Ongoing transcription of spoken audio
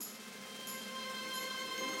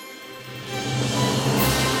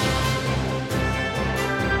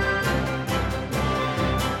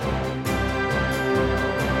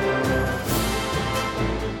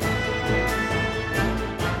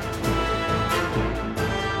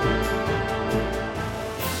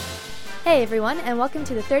Hey everyone, and welcome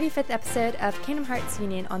to the 35th episode of Kingdom Hearts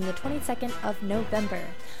Union on the 22nd of November.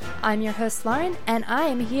 I'm your host Lauren, and I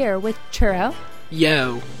am here with Churro.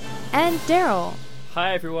 Yo. And Daryl.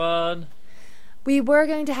 Hi everyone. We were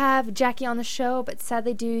going to have Jackie on the show, but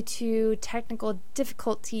sadly due to technical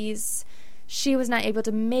difficulties, she was not able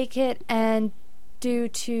to make it, and due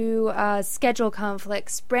to schedule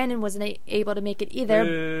conflicts, Brandon wasn't able to make it either.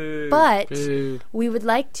 Boo. But Boo. we would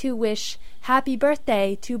like to wish happy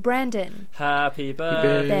birthday to Brandon. Happy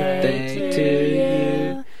birthday to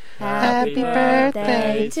you. Happy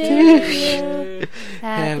birthday to you.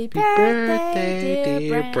 Happy birthday,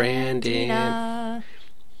 dear Brandon. Brandina.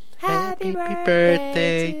 Happy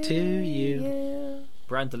birthday to you.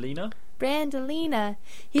 Brandolina? Brandolina.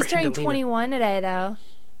 He's turning Brandolina. 21 today, though.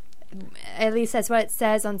 At least that's what it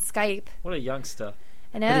says on Skype. What a youngster.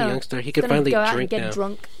 I know. What a youngster. He He's could gonna finally go out and drink get now.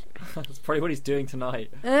 drunk. That's probably what he's doing tonight.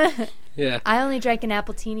 Yeah. I only drank an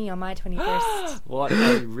appletini on my 21st. What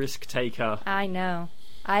a risk taker. I know.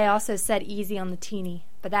 I also said easy on the teeny,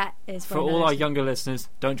 but that is For all our younger listeners,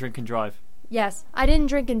 don't drink and drive. Yes, I didn't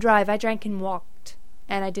drink and drive. I drank and walked,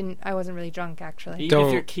 and I wasn't really drunk actually. Even if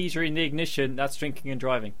Don't- your keys are in the ignition, that's drinking and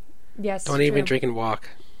driving. Yes, Don't true. even drink and walk.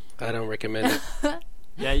 I don't recommend it.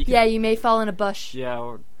 Yeah, you can. Yeah, you may fall in a bush Yeah,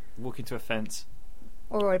 or walk into a fence.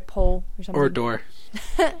 or a pole or something. Or a door.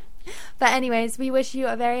 But anyways, we wish you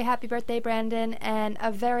a very happy birthday, Brandon, and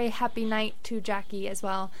a very happy night to Jackie as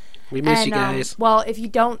well. We miss And, you guys. Well, if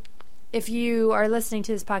you are listening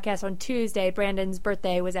to this podcast on Tuesday, Brandon's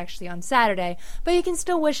birthday was actually on Saturday, but you can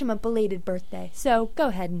still wish him a belated birthday. So go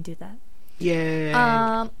ahead and do that.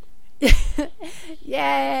 Yeah.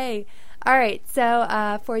 Yay! All right,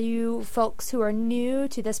 so for you folks who are new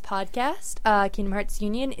to this podcast, Kingdom Hearts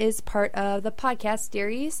Union is part of the podcast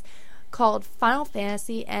series called Final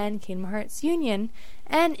Fantasy and Kingdom Hearts Union,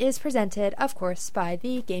 and is presented, of course, by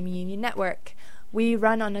the Gaming Union Network. We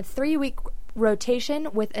run on a 3-week rotation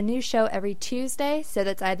with a new show every Tuesday, so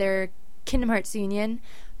that's either Kingdom Hearts Union,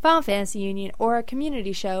 Final Fantasy Union, or a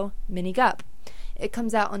community show, Mini Gup. It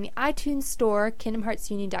comes out on the iTunes Store,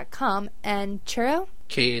 KingdomHeartsUnion.com, and Churro?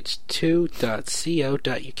 KH2.co.uk.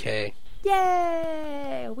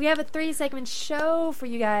 Yay! We have a 3-segment show for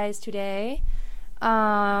you guys today. We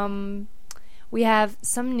have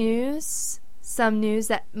some news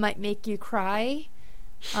that might make you cry,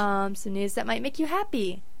 some news that might make you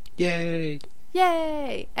happy. Yay.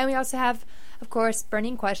 Yay! And we also have, of course,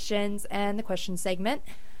 burning questions and the question segment.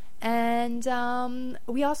 And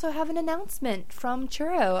we also have an announcement from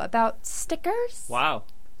Churro about stickers. Wow.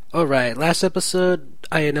 Alright, last episode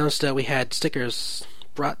I announced that we had stickers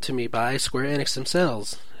brought to me by Square Enix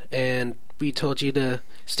themselves. And we told you to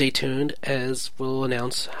stay tuned as we'll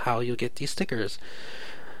announce how you'll get these stickers.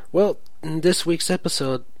 Well, in this week's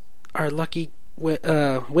episode, our lucky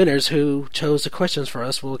winners who chose the questions for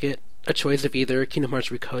us will get a choice of either Kingdom Hearts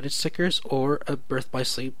Recoded stickers or a Birth by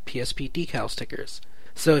Sleep PSP decal stickers.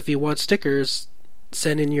 So if you want stickers,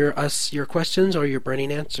 send in your questions or your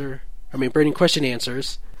burning question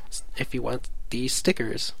answers if you want these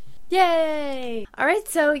stickers. Yay! Alright,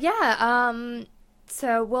 so yeah,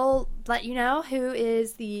 so we'll let you know who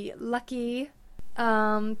is the lucky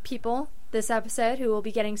people this episode who will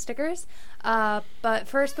be getting stickers. But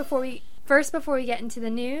first, before we get into the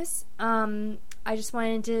news, I just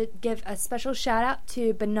wanted to give a special shout out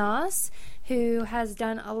to Banaz, who has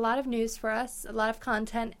done a lot of news for us, a lot of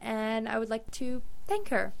content, and I would like to thank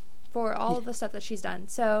her for all of the stuff that she's done.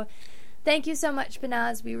 So thank you so much,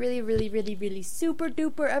 Banaz. We really, really, really, really super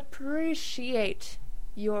duper appreciate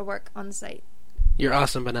your work on the site. You're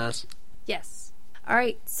awesome, Banaz. Yes.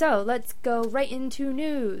 Alright, so let's go right into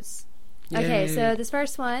news. Okay, Yay. so this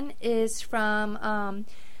first one is from, I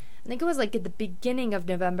think it was like at the beginning of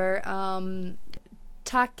November,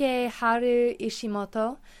 Takeharu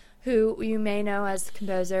Ishimoto, who you may know as the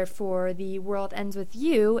composer for The World Ends With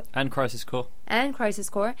You And Crisis Core. and Crisis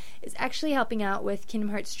Core, is actually helping out with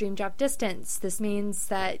Kingdom Hearts Dream Drop Distance. This means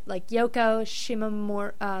that, like, Yoko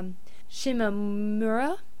Shimomura?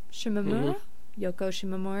 Yoko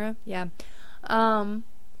Shimomura? Yeah.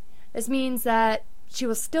 This means that she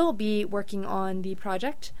will still be working on the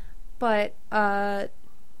project, but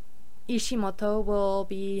Ishimoto will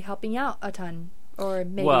be helping out a ton, or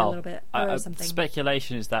maybe a little bit, or something.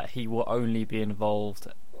 Speculation is that he will only be involved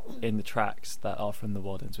in the tracks that are from The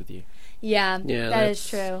World Ends With You. Yeah, Yeah, that is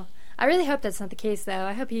that's- true. I really hope that's not the case, though.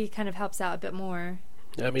 I hope he kind of helps out a bit more.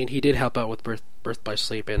 I mean, he did help out with Birth by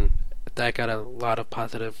Sleep, and that got a lot of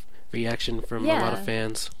positive reaction from a lot Yeah. of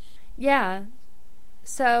fans. Yeah.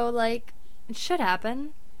 So, like, it should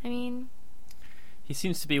happen. I mean, He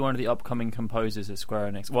seems to be one of the upcoming composers at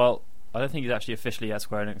Square Enix. Well, I don't think he's actually officially at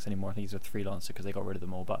Square Enix anymore. I think he's a freelancer because they got rid of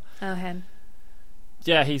them all. But Oh, him.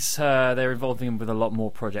 yeah, they're involving him with a lot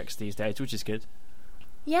more projects these days, which is good.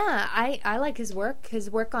 Yeah, I like his work. His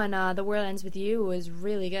work on The World Ends With You was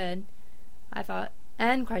really good, I thought.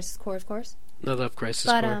 And Crisis Core, of course. I love Crisis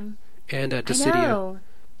But, Core. And I Dissidia. know.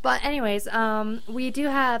 But anyways, we do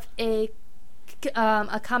have a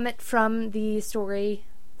comment from the story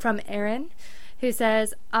from Aaron, who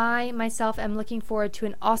says, I myself am looking forward to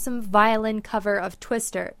an awesome violin cover of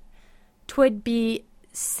Twister. 'Twould be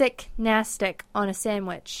sick nastic on a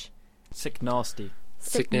sandwich. Sick nasty.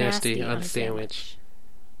 Sick nasty on a sandwich.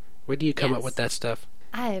 Where do you come up Yes. with that stuff?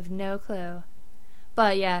 I have no clue.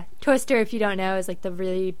 But yeah, Twister, if you don't know, is like the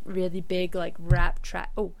really, really big like rap track.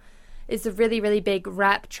 Oh, it's a really, really big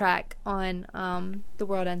rap track on The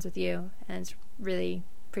World Ends With You, and it's really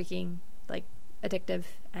freaking like addictive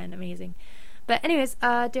and amazing. But anyways,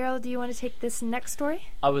 Daryl, do you want to take this next story?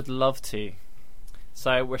 I would love to.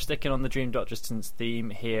 So we're sticking on the Dream Drop Distance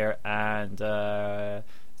theme here, and so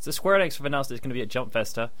Square Enix have announced it's going to be at Jump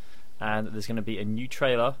Festa, and there's going to be a new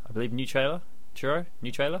trailer. I believe new trailer. Churro,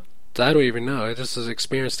 new trailer. I don't even know. I just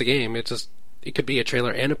experienced the game. It could be a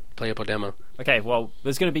trailer and a playable demo. Okay, well,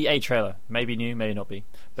 there's going to be a trailer. Maybe new, maybe not be.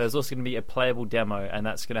 But there's also going to be a playable demo, and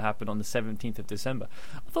that's going to happen on the 17th of December.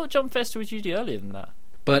 I thought Jump Festa was usually earlier than that.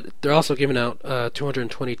 But they're also giving out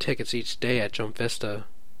 220 tickets each day at Jump Festa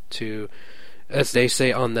to, as they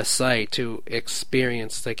say on the site, to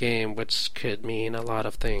experience the game, which could mean a lot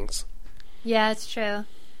of things. Yeah, it's true.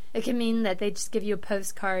 It can mean that they just give you a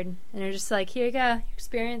postcard, and they're just like, here you go, you're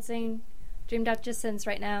experiencing Dream Drop Distance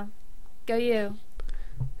right now. Go you.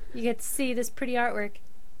 You get to see this pretty artwork.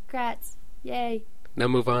 Congrats. Yay. Now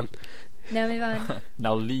move on. Now move on.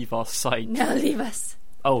 Now leave our site. Now leave us.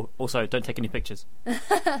 Oh, also, don't take any pictures.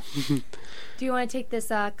 Do you want to take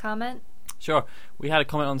this comment? Sure. We had a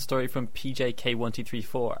comment on the story from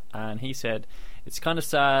PJK1234, and he said, it's kind of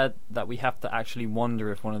sad that we have to actually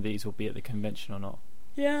wonder if one of these will be at the convention or not.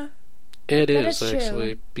 Yeah. It That is, is true.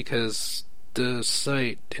 actually, because the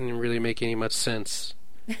site didn't really make any much sense.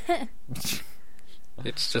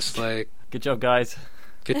 It's just like, Good job, guys.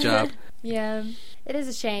 good job. Yeah, it is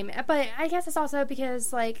a shame. But I guess it's also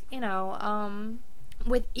because, like, you know,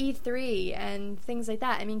 with E3 and things like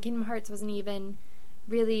that, I mean, Kingdom Hearts wasn't even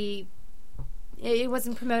really... It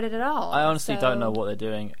wasn't promoted at all. I honestly so- don't know what they're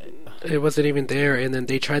doing. It wasn't even there, and then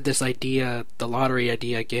they tried this idea, the lottery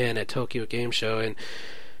idea again at Tokyo Game Show, and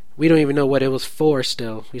we don't even know what it was for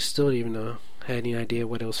still. We still don't even had any idea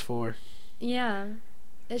what it was for. Yeah.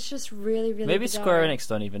 It's just really, really Maybe bizarre. Square Enix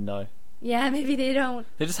don't even know. Yeah, maybe they don't.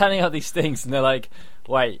 They're just handing out these things, and they're like,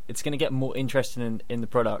 wait, it's going to get more interesting in the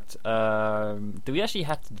product. Do we actually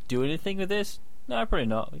have to do anything with this? No, probably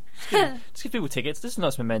not. Just give people tickets. This is a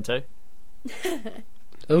nice memento.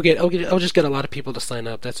 I'll just get a lot of people to sign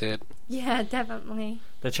up, that's it. Yeah, definitely.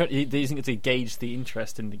 They're using it to gauge the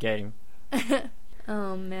interest in the game.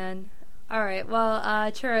 Oh, man. All right, well,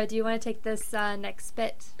 Churro, do you want to take this next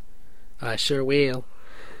bit? I sure will.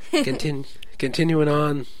 Continuing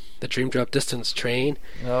on the Dream Drop Distance train,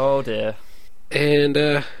 Oh dear. and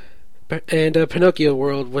Pinocchio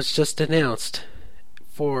World was just announced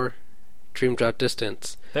for Dream Drop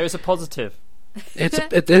Distance. There is a positive.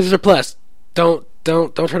 There's a plus. Don't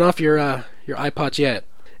turn off your iPods yet.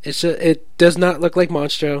 It does not look like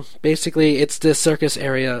Monstro. Basically, it's the circus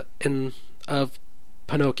area of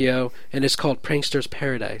Pinocchio, and it's called Prankster's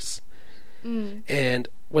Paradise. Mm. And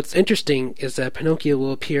what's interesting is that Pinocchio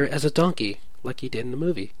will appear as a donkey, like he did in the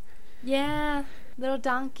movie. Yeah, little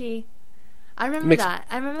donkey. I remember that.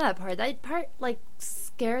 I remember that part. That part, like,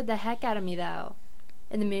 scared the heck out of me, though.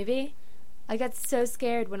 In the movie, I got so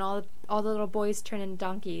scared when all the little boys turn into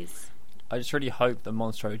donkeys. I just really hope that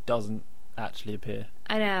Monstro doesn't actually appear.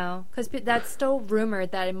 I know, because that's still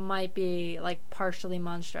rumored that it might be, like, partially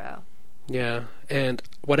Monstro. Yeah, and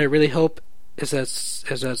what I really hope is that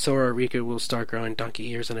Sora Riku will start growing donkey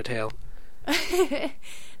ears and a tail.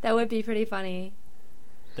 That would be pretty funny.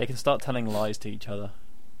 They can start telling lies to each other.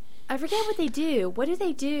 I forget what they do. What do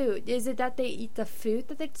they do? Is it that they eat the food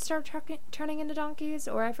that they start turning into donkeys?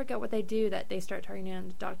 Or I forget what they do that they start turning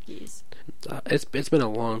into donkeys. It's been a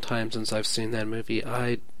long time since I've seen that movie.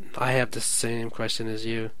 I have the same question as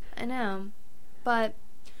you. I know. But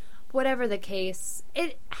whatever the case,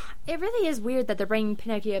 it really is weird that they're bringing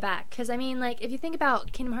Pinocchio back. Because, I mean, like, if you think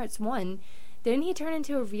about Kingdom Hearts 1, didn't he turn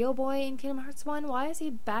into a real boy in Kingdom Hearts 1? Why is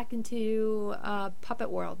he back into Puppet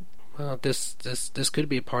World? Well, this could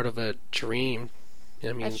be part of a dream.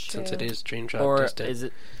 I mean, That's since it true. is Dream Drop Or Distance.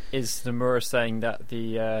 is Nomura saying that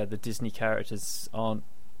the Disney characters aren't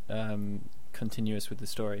continuous with the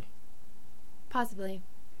story? Possibly.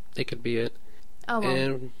 it could be it. Oh,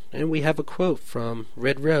 well. And we have a quote from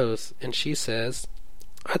Red Rose, and she says,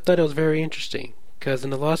 "I thought it was very interesting, because in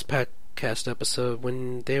the Lost Podcast episode,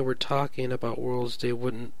 when they were talking about worlds they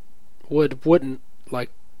wouldn't like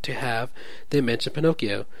to have, they mentioned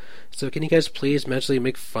Pinocchio. So can you guys please mentally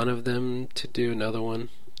make fun of them to do another one?"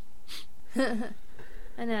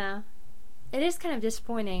 I know. It is kind of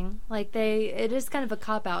disappointing. Like, it is kind of a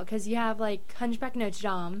cop-out, because you have, like, Hunchback of Notre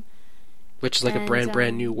Dame. Which is like a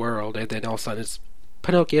brand new world, and then all of a sudden it's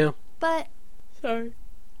Pinocchio. But... Sorry.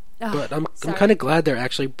 But I'm kind of glad they're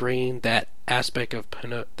actually bringing that aspect of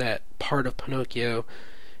that part of Pinocchio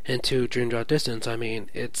into Dream Drop Distance. I mean,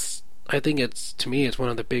 I think to me it's one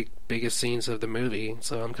of the biggest scenes of the movie,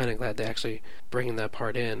 so I'm kind of glad they're actually bringing that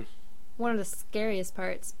part in. One of the scariest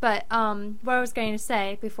parts. But what I was going to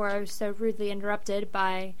say before I was so rudely interrupted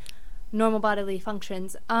by normal bodily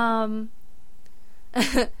functions, I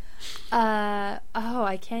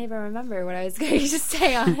can't even remember what I was going to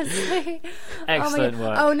say, honestly. Excellent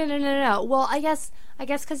work. Oh, no. Well, I guess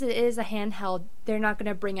because it is a handheld, they're not going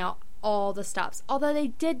to bring out all the stops. Although they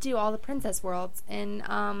did do all the princess worlds in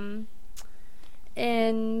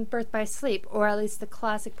Birth by Sleep, or at least the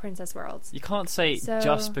classic princess worlds. You can't say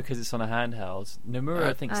just because it's on a handheld.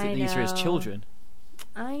 Nomura thinks that these are his children.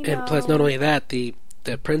 I know. And plus, not only that, the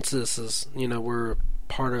princesses, were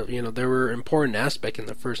part of, they were an important aspect in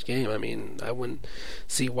the first game. I mean, I wouldn't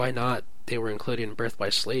see why not they were included in Birth by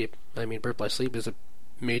Sleep. I mean, Birth by Sleep is a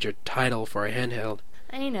major title for a handheld.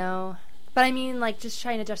 I know. But I mean, like, just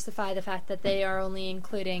trying to justify the fact that they are only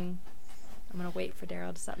including... I'm going to wait for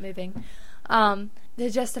Daryl to stop moving. To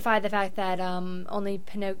justify the fact that only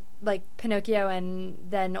Pinocchio and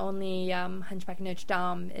then only Hunchback of Notre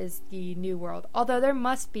Dame is the new world. Although there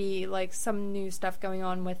must be like some new stuff going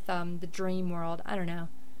on with the dream world. I don't know.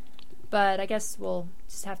 But I guess we'll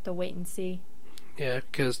just have to wait and see. Yeah,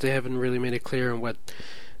 because they haven't really made it clear on what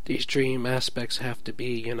these dream aspects have to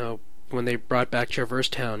be. When they brought back Traverse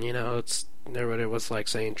Town, everybody was like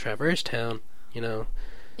saying Traverse Town,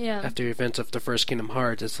 Yeah. After the events of the first Kingdom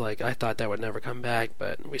Hearts, it's like, I thought that would never come back,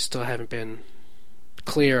 but we still haven't been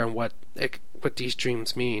clear on what these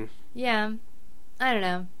dreams mean. Yeah. I don't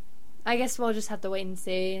know. I guess we'll just have to wait and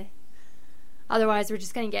see. Otherwise, we're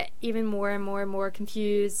just going to get even more and more and more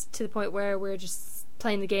confused to the point where we're just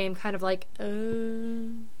playing the game kind of like,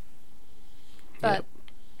 But,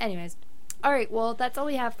 anyways. Alright, well, that's all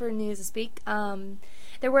we have for news this week.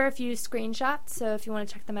 There were a few screenshots, so if you want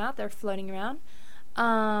to check them out, they're floating around.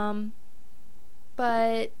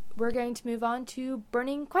 But we're going to move on to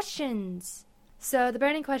burning questions. So the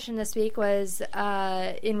burning question this week was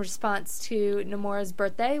in response to Nomura's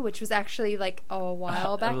birthday, which was actually like a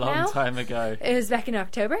while back now. A long time ago. It was back in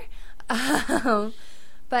October. But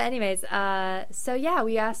anyways, so yeah,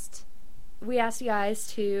 we asked you guys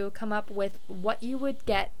to come up with what you would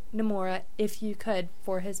get Nomura if you could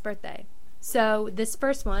for his birthday. So this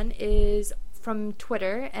first one is from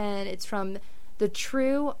Twitter, and it's from the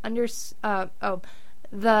true Exeon,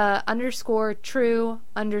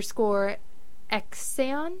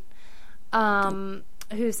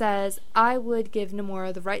 who says, I would give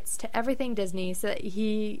Nomura the rights to everything Disney so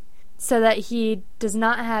that he does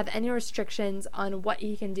not have any restrictions on what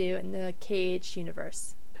he can do in the Cage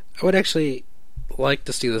universe. I would actually like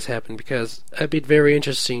to see this happen, because it'd be very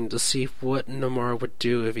interesting to see what Nomura would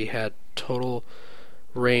do if he had total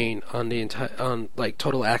reign on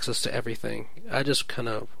total access to everything. I just kind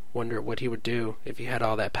of wonder what he would do if he had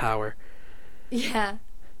all that power. Yeah,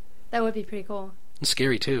 that would be pretty cool. And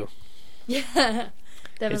scary too. Yeah,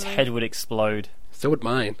 definitely. His head would explode. So would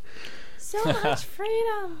mine. So much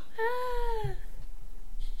freedom.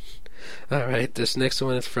 Alright, this next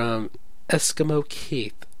one is from Eskimo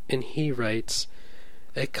Keith, and he writes,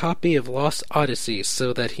 a copy of Lost Odyssey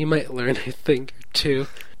so that he might learn a thing or two.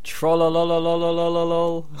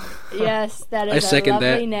 Trollololololololol. Yes, that is I second lovely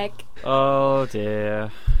that. Nick. Oh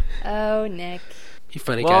dear. Oh, Nick. You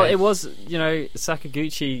funny Well, guy. it was,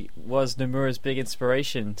 Sakaguchi was Nomura's big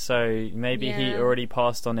inspiration, so maybe he Yeah. already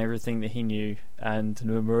passed on everything that he knew, and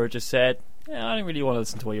Nomura just said, I don't really want to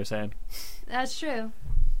listen to what you're saying. That's true.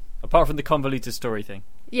 Apart from the convoluted story thing.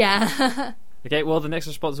 Yeah. Okay, well, the next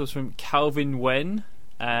response was from Calvin Wen,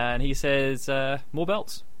 and he says, more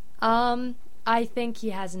belts. I think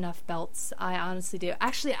he has enough belts. I honestly do.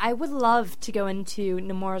 Actually, I would love to go into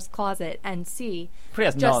Nomura's closet and see Probably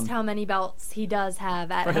has just none. how many belts he does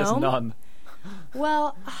have at Probably has home. none.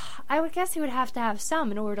 Well, I would guess he would have to have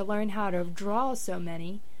some in order to learn how to draw so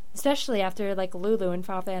many. Especially after, like, Lulu in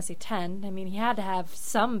Final Fantasy X. I mean, he had to have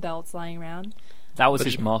some belts lying around. That was But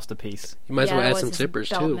his masterpiece. You might as well that add was some his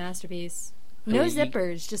zippers belt too. masterpiece. I No mean,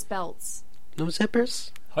 zippers, just belts. No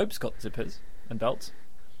zippers? Hope's got zippers and belts.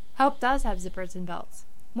 Hope does have zippers and belts.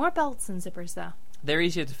 More belts than zippers, though. They're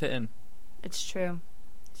easier to fit in. It's true.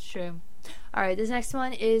 It's true. All right, this next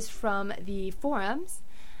one is from the forums.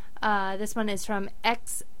 This one is from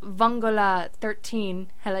xvangola13.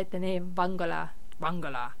 I like the name Vangola.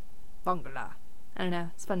 Vangola. I don't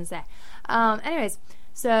know. It's fun to say. Anyways,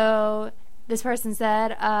 so this person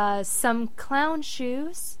said some clown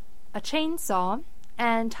shoes, a chainsaw,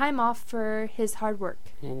 and time off for his hard work.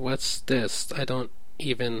 What's this? I don't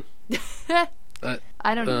even... I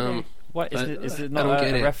don't either. What is it not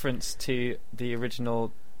a reference to the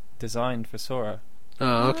original design for Sora?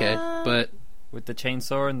 Oh, okay. But with the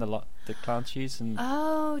chainsaw and the clown shoes and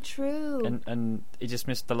true. And he just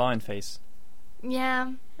missed the lion face.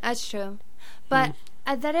 Yeah, that's true. But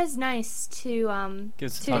that is nice to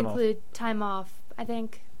include time off. I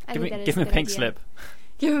think. Give him a pink slip.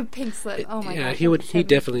 Give him a pink slip. Oh my god. He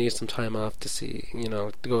definitely needs some time off to see,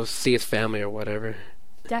 to go see his family or whatever.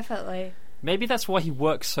 Definitely. Maybe that's why he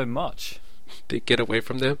works so much. To get away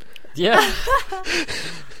from them? Yeah.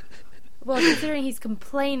 Well, considering he's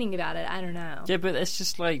complaining about it, I don't know. Yeah, but it's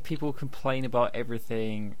just like people complain about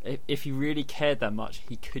everything. If he really cared that much,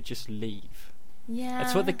 he could just leave. Yeah.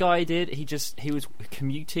 That's what the guy did. He was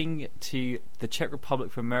commuting to the Czech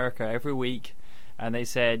Republic from America every week, and they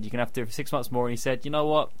said, you're going to have to do it for 6 months more, and he said, you know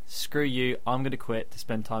what? Screw you. I'm going to quit to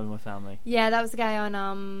spend time with my family. Yeah, that was the guy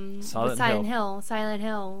on Silent Hill.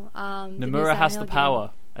 Nomura has the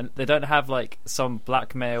power, and they don't have like some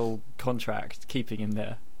blackmail contract keeping him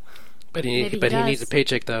there. But he needs a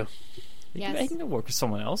paycheck, though. Yes. He can work with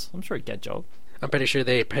someone else. I'm sure he'd get a job. I'm pretty sure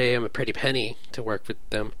they pay him a pretty penny to work with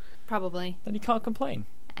them. Probably. Then he can't complain.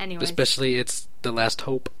 Anyways. Especially it's the last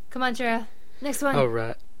hope. Come on, Chira. Next one.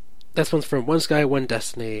 Alright. This one's from One Sky, One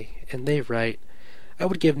Destiny. And they write, I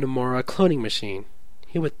would give Nomura a cloning machine.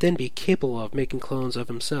 He would then be capable of making clones of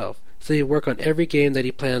himself. So he'd work on every game that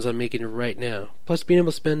he plans on making right now. Plus being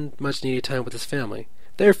able to spend much needed time with his family.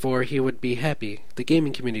 Therefore, he would be happy, the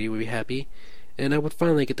gaming community would be happy, and I would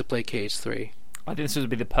finally get to play KH3. I think this would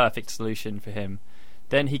be the perfect solution for him.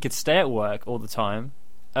 Then he could stay at work all the time,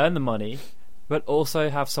 earn the money, but also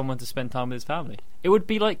have someone to spend time with his family. It would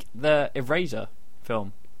be like the Eraser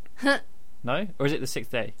film. No? Or is it the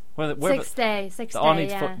Sixth Day? Sixth Day,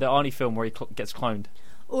 yeah. The Arnie film where he gets cloned.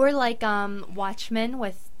 Or like Watchmen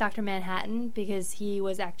with Dr. Manhattan, because he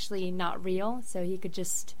was actually not real, so he could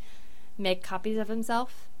just make copies of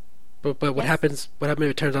himself. But what happens? What happens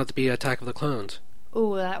if it turns out to be Attack of the Clones?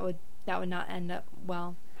 Ooh, that would not end up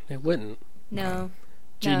well. It wouldn't. No.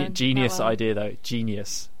 Genius idea though.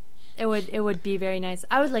 Genius. It would be very nice.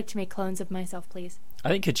 I would like to make clones of myself, please. I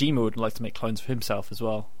think Kojima would like to make clones of himself as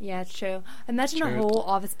well. Yeah, it's true. Imagine a whole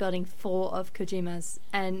office building full of Kojimas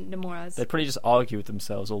and Nomura's. They'd probably just argue with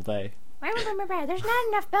themselves all day. There's not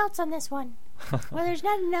enough belts on this one. Well, there's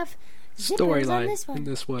not enough zippers on this one. In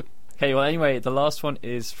this one. Okay, well, anyway, the last one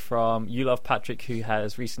is from You Love Patrick, who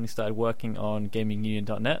has recently started working on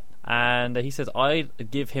GamingUnion.net. And he says, I'd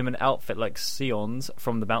give him an outfit like Sion's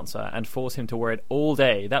from The Bouncer and force him to wear it all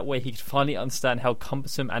day. That way he could finally understand how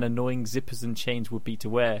cumbersome and annoying zippers and chains would be to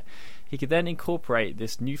wear. He could then incorporate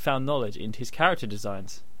this newfound knowledge into his character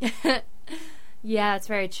designs. Yeah, it's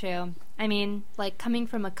very true. I mean, like, coming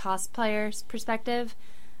from a cosplayer's perspective,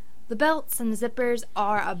 the belts and the zippers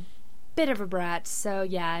are a bit of a brat, so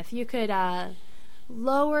yeah, if you could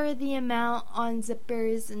lower the amount on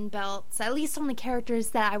zippers and belts, at least on the characters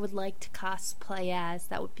that I would like to cosplay as,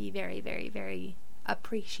 that would be very, very, very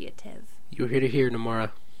appreciative. You're here to hear,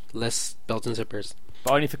 Nomura. Less belts and zippers.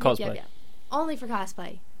 But only for cosplay. Yeah. Only for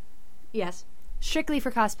cosplay. Yes. Strictly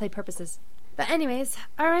for cosplay purposes. But anyways,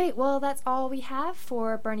 alright, well, that's all we have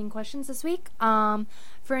for burning questions this week.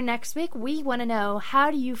 For next week, we want to know,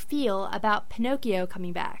 how do you feel about Pinocchio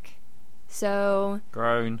coming back? So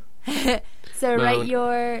grown. Write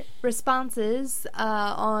your responses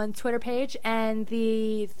on Twitter page, and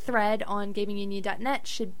the thread on GamingUnion.net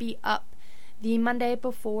should be up the Monday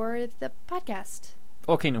before the podcast.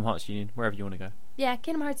 Or Kingdom Hearts Union, wherever you want to go. Yeah,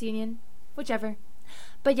 Kingdom Hearts Union, whichever.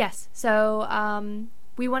 But yes, so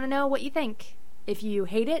we want to know what you think. If you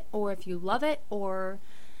hate it, or if you love it, or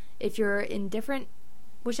if you're indifferent,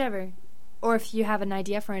 whichever. Or if you have an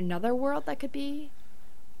idea for another world that could be.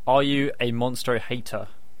 Are you a Monstro hater?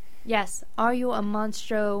 Yes. Are you a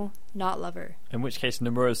Monstro not lover? In which case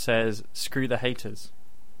Nomura says, screw the haters.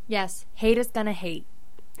 Yes. Hate is gonna hate.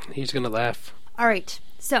 He's gonna laugh. Alright.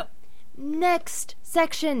 So, next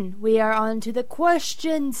section. We are on to the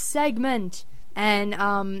question segment. And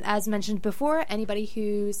as mentioned before, anybody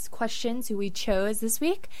whose questions who we chose this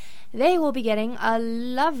week, they will be getting a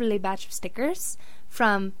lovely batch of stickers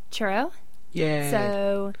from Churro Yay.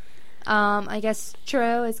 So, I guess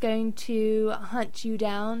Churro is going to hunt you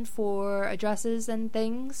down for addresses and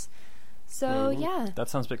things. So, yeah. That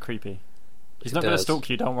sounds a bit creepy. He's It not going to does. stalk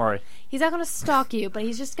you, don't worry. He's not going to stalk you, but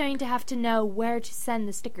he's just going to have to know where to send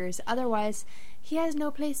the stickers. Otherwise, he has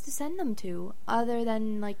no place to send them to other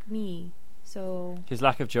than, like, me. So, His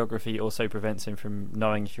lack of geography also prevents him from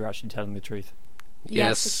knowing if you're actually telling the truth. Yes,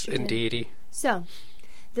 Yes, it's true. indeedy. so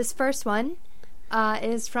this first one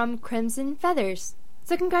is from Crimson Feathers.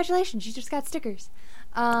 So, congratulations, you just got stickers.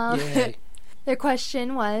 Yay. Their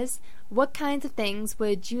question was, what kinds of things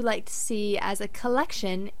would you like to see as a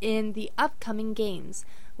collection in the upcoming games?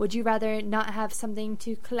 Would you rather not have something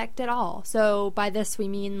to collect at all? So by this we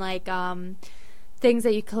mean like things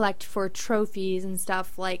that you collect for trophies and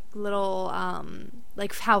stuff, like little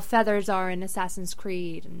like how feathers are in Assassin's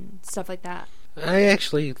Creed and stuff like that. I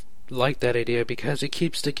actually like that idea because it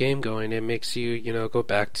keeps the game going. It makes you, go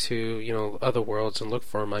back to, other worlds and look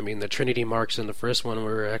for them. I mean, the Trinity marks in the first one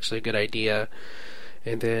were actually a good idea.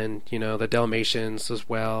 And then, the Dalmatians as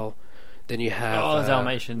well. Then you have... the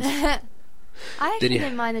Dalmatians. I actually you-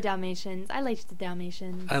 didn't mind the Dalmatians. I liked the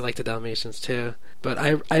Dalmatians. I like the Dalmatians too. But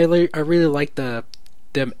I really like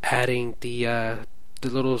them adding the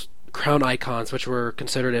little crown icons, which were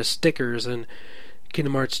considered as stickers in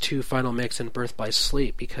Kingdom Hearts 2 Final Mix and Birth by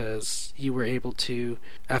Sleep, because you were able to,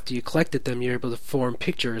 after you collected them, you were able to form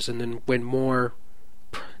pictures and then win more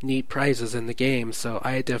neat prizes in the game. So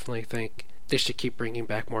I definitely think they should keep bringing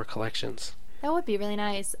back more collections. That would be really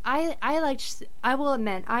nice. I will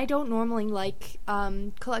admit, I don't normally like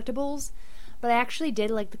collectibles, but I actually did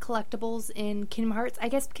like the collectibles in Kingdom Hearts. I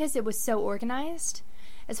guess because it was so organized,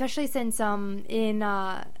 especially since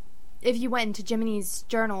if you went into Jiminy's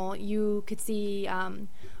journal, you could see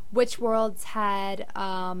which worlds had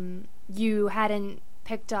you hadn't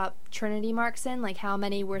picked up Trinity marks in, like how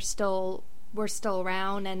many were still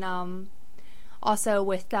around, and also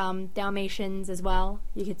with Dalmatians as well,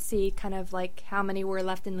 you could see kind of like how many were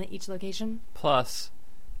left in each location. Plus,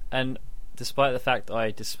 and despite the fact that I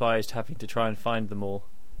despised having to try and find them all,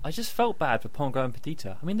 I just felt bad for Pongo and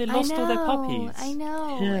Perdita. I mean, they lost all their puppies. I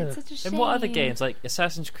know. Yeah. It's such a shame. In what other games, like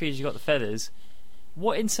Assassin's Creed, you got the feathers?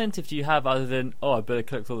 What incentive do you have other than, I better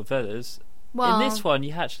collect all the feathers? Well, In this one,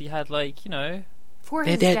 you actually had, for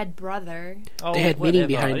They his did- dead brother. oh, They had meaning whatever.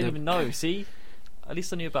 behind I didn't them. even know. See, at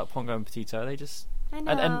least I knew about Pongo and Perdita. They just I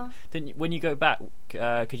know. and then when you go back,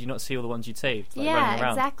 could you not see all the ones you'd saved? Like, yeah, running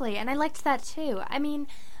around? exactly. And I liked that too. I mean,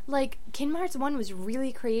 like, Kingdom Hearts 1 was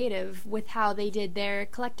really creative with how they did their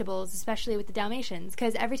collectibles, especially with the Dalmatians,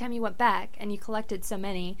 because every time you went back and you collected so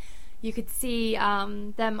many, you could see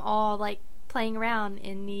them all, like, playing around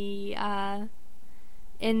in the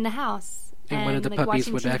house. And one of the like, puppies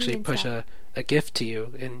watching would TV actually and push stuff. a gift to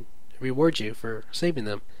you and reward you for saving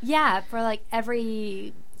them. Yeah, for, like,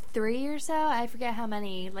 every 3 or so. I forget how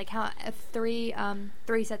many. Like, three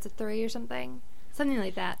sets of 3 or something. Something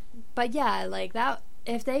like that. But yeah, like, that...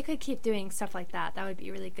 If they could keep doing stuff like that, that would be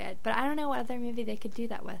really good. But I don't know what other movie they could do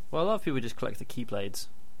that with. Well, a lot of people just collect the Keyblades.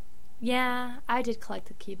 Yeah, I did collect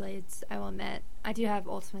the Keyblades, I will admit. I do have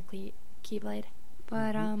Ultimate Keyblade.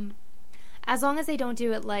 But, as long as they don't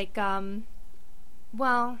do it like,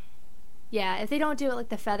 well, yeah, if they don't do it like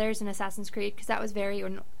the feathers in Assassin's Creed, because that was very...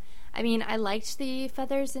 I mean, I liked the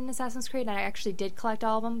feathers in Assassin's Creed, and I actually did collect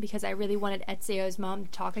all of them because I really wanted Ezio's mom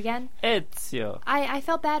to talk again. Ezio. I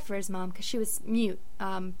felt bad for his mom because she was mute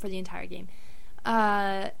for the entire game.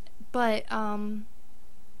 But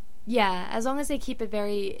yeah, as long as they keep it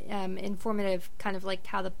very informative, kind of like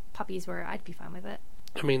how the puppies were, I'd be fine with it.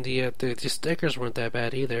 I mean, the stickers weren't that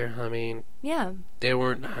bad either. I mean, Yeah. they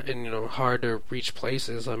weren't hard to reach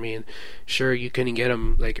places. I mean, sure, you couldn't get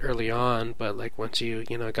them like early on, but like once you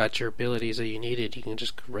got your abilities that you needed, you can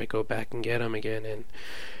just go back and get them again, and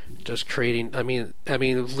just creating. I mean,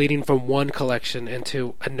 leading from one collection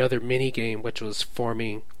into another mini game, which was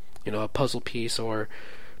forming, a puzzle piece or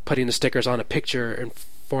putting the stickers on a picture and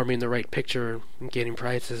forming the right picture and getting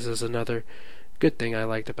prizes is another good thing I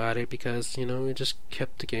liked about it, because it just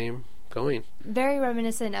kept the game going. Very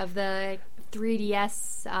reminiscent of the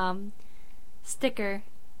 3DS sticker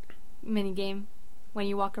minigame when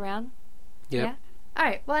you walk around. Yep. Yeah.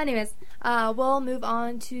 Alright, well anyways, we'll move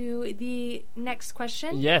on to the next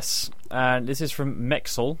question. Yes, and this is from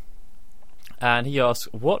Mexel, and he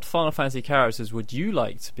asks, what Final Fantasy characters would you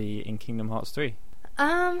like to be in Kingdom Hearts 3?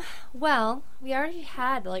 Well, we already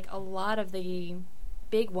had like a lot of the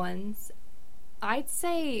big ones. I'd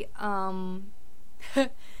say,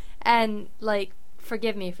 and like,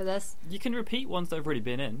 forgive me for this, You can repeat ones that have already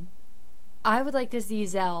been in. I would like to see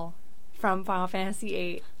Zell from Final Fantasy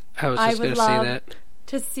VIII I was I just would going to say love- that.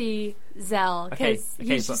 to see Zell Okay, because okay,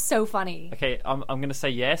 he's just so funny. Okay, I'm going to say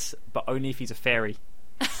yes, but only if he's a fairy.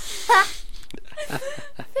 Fairy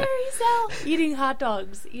Zell eating hot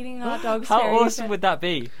dogs. How fairy awesome would that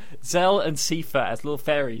be? Zell and Sifa as little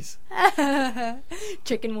fairies.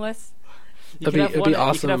 Chicken wuss. You It'd be could have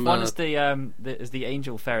awesome, one as the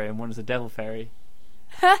angel fairy and one as the devil fairy.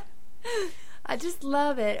 I just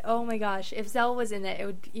love it. Oh my gosh! If Zell was in it,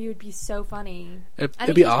 it would be so funny. I It'd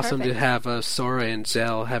think be he's awesome perfect. to have Sora and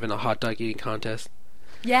Zell having a hot dog eating contest.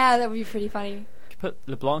 Yeah, that would be pretty funny. You could put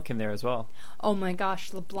LeBlanc in there as well. Oh my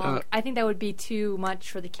gosh, LeBlanc. I think that would be too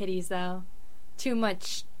much for the kitties, though. Too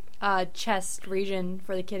much chest region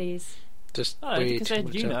for the kitties. Just Oh, way because too they had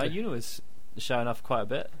much Yuna. out there. Yuna was showing off quite a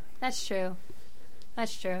bit. That's true.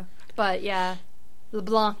 But yeah,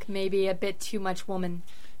 LeBlanc may be a bit too much woman.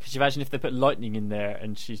 Could you imagine if they put Lightning in there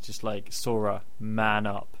and she's just like, Sora, man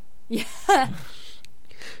up? Yeah.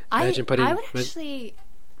 Imagine putting- I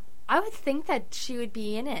would think that she would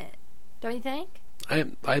be in it. Don't you think?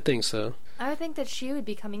 I think so. I would think that she would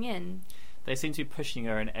be coming in. They seem to be pushing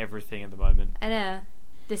her in everything at the moment. I know.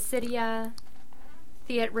 Dissidia,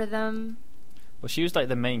 Theat Rhythm. Well, she was like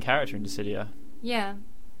the main character in Dissidia. Yeah.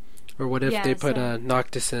 Or what if Yeah, they put so-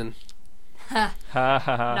 Noctis in? Ha. Ha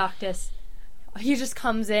ha ha. Noctis. He just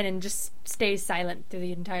comes in and just stays silent through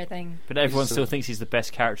the entire thing. But everyone So- still thinks he's the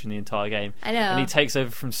best character in the entire game. I know. And he takes over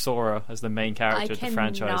from Sora as the main I character of the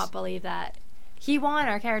franchise. cannot believe that. He won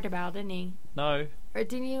our character battle, didn't he? No, Or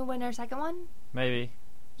didn't he win our second one? maybe.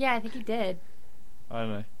 Yeah, I think he did. I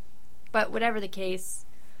don't know. But whatever the case,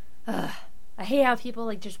 I hate how people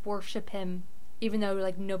like just worship him, even though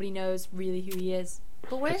like nobody knows really who he is.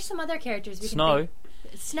 But what are some other characters we Snow.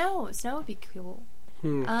 can think? Snow would be cool.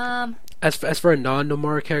 As for a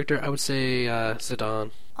non-Nomura character, I would say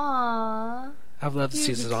Zidane. Aww. I'd love to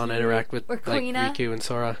see He'd be Zidane cute. interact with Or like Quina. Riku and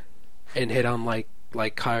Sora, and hit on like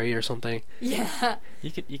Kairi or something. Yeah. You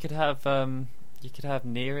could have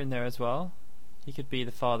Nier in there as well. He could be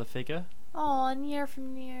the father figure. Aw, Nier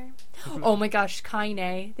from Nier. Oh my gosh,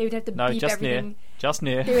 Kaine. They would have to No, beep just everything. Nier. Just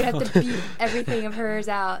Nier. They would have to beep everything of hers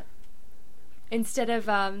out. Instead of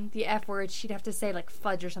the F word, she'd have to say like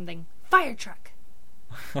fudge or something. Fire truck.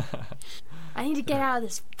 I need to get out of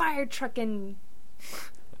this fire trucking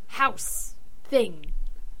house thing.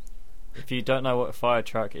 If you don't know what a fire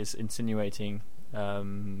truck is insinuating,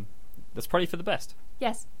 that's probably for the best.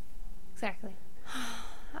 Yes, exactly.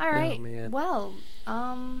 All right. man. Well,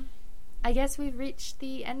 I guess we've reached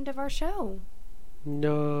the end of our show.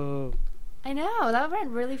 No. I know that went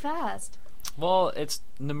really fast. Well, it's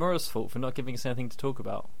Nomura's fault for not giving us anything to talk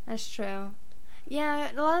about. That's true. Yeah,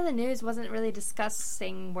 a lot of the news wasn't really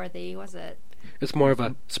discussing worthy, was it? It's more of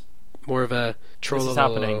a troll. This is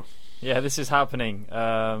happening. Yeah, this is happening.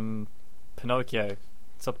 Pinocchio.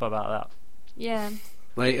 What's up about that? Yeah.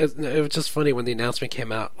 Like it was just funny when the announcement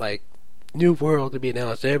came out. Like, new world to be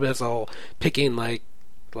announced. Everybody's all picking like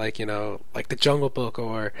the Jungle Book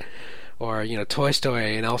or Toy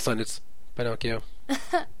Story, and all of a sudden it's Pinocchio.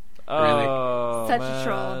 Oh, Such man. a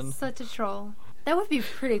troll. Such a troll. That would be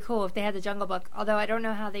pretty cool if they had the Jungle Book. Although I don't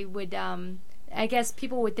know how they would. I guess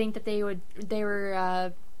people would think that they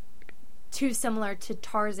were too similar to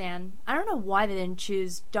Tarzan. I don't know why they didn't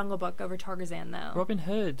choose Jungle Book over Tarzan though. Robin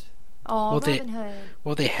Hood. Oh, Well, Robin Hood.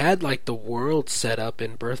 Well, they had like the world set up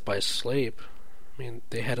in Birth by Sleep. I mean,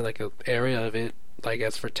 they had like an area of it, I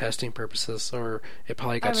guess, for testing purposes, or it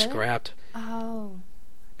probably got really? scrapped Oh,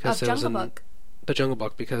 because of it was Jungle in Book. the Jungle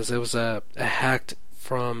Book because it was a hacked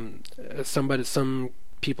from somebody. Some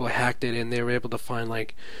people hacked it and they were able to find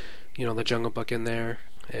like the Jungle Book in there,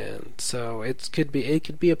 and so it could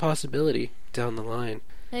be a possibility down the line.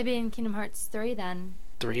 Maybe in Kingdom Hearts 3 then.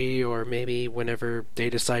 3, or maybe whenever they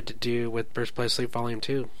decide to do with Birth by Sleep Volume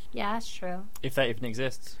 2, Yeah, that's true. If that even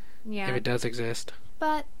exists. Yeah. if it does exist.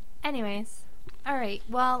 But, anyways. Alright,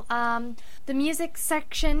 well, the music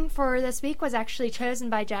section for this week was actually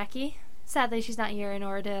chosen by Jackie. Sadly, she's not here in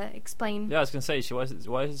order to explain. Yeah, I was going to say,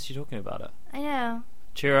 why is she talking about it? I know.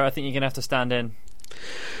 Chiro, I think you're going to have to stand in.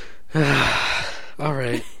 All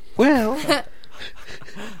right. Well,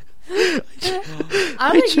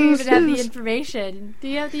 I don't think you chose even have the this. information. Do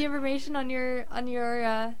you have the information on your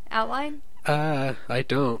outline? I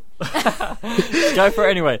don't. Go for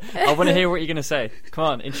it anyway. I want to hear what you're going to say. Come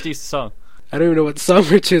on, introduce the song. I don't even know what song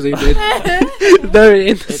we're choosing. They're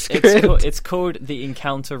in the script. It's called the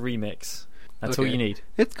Encounter Remix. That's all Okay. you need.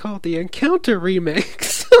 It's called the Encounter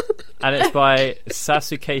Remix. And it's by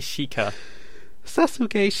Sasuke Shika.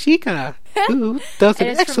 Sasuke Shika, who does an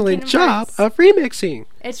And it's from excellent Kingdom job Hearts. of remixing.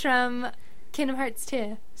 It's from Kingdom Hearts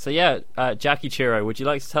 2. So yeah, Jackie Chiro, would you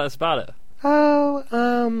like to tell us about it?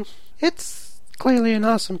 Oh, it's clearly an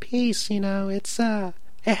awesome piece, you know. It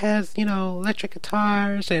has, you know, electric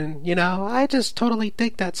guitars, and, you know, I just totally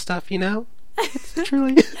dig that stuff, you know. It's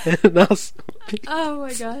truly an awesome piece. Oh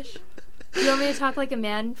my gosh. You want me to talk like a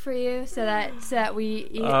man for you so that we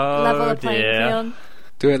level the playing field?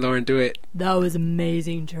 Do it, Lauren, do it. That was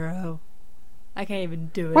amazing, Churro. I can't even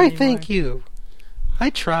do it Why, anymore. thank you. I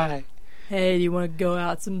try. Hey, do you want to go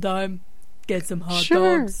out sometime? Get some hot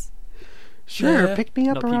Sure. dogs? Sure, Yeah. pick me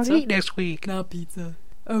up Not around pizza? 8 next week. Not pizza.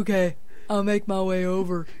 Okay, I'll make my way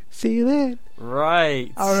over. See you then.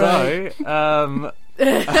 Right. All So,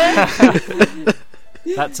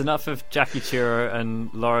 that's enough of Jackie Churro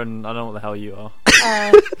and Lauren. I don't know what the hell you are.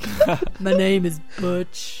 My name is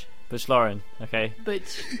Butch. Butch Lauren. Okay.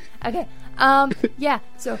 Butch. Okay. Yeah.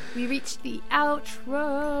 So we reached the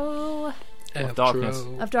outro Of darkness.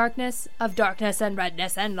 of darkness and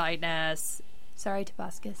redness and lightness. Sorry,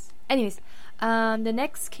 Tobascus. Anyways, the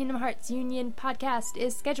next Kingdom Hearts Union podcast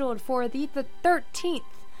is scheduled for the 13th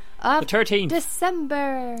of The 13th.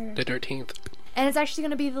 December, The 13th. and it's actually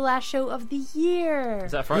going to be the last show of the year.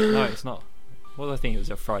 Is that Friday? No, it's not. What did I think it was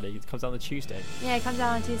a Friday? It comes out on Tuesday. Yeah, it comes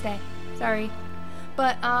out on Tuesday. Sorry.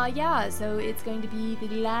 But yeah, so it's going to be the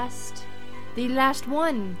last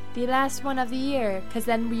one of the year, because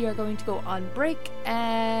then we are going to go on break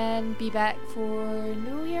and be back for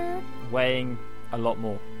New Year. Weighing a lot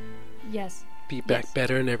more. Yes. Be back Yes.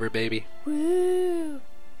 better than ever, baby. Woo!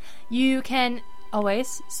 You can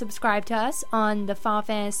always subscribe to us on the Final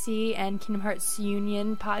Fantasy and Kingdom Hearts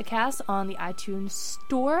Union podcast on the iTunes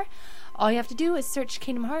Store. All you have to do is search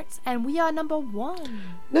Kingdom Hearts, and we are number 1.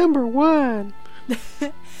 Number 1.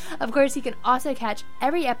 Of course, you can also catch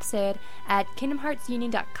every episode at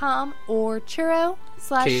KingdomHeartsUnion.com or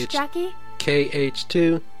Churro/Jackie.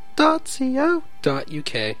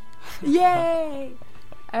 KH2.co.uk. Yay!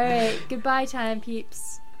 Alright, goodbye time,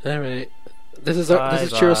 peeps. Alright. This is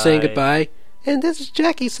Churro saying goodbye. And this is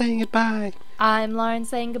Jackie saying goodbye. I'm Lauren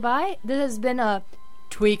saying goodbye. This has been a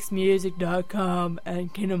TweaksMusic.com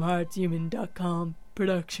and KingdomHeartsHuman.com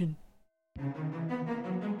production.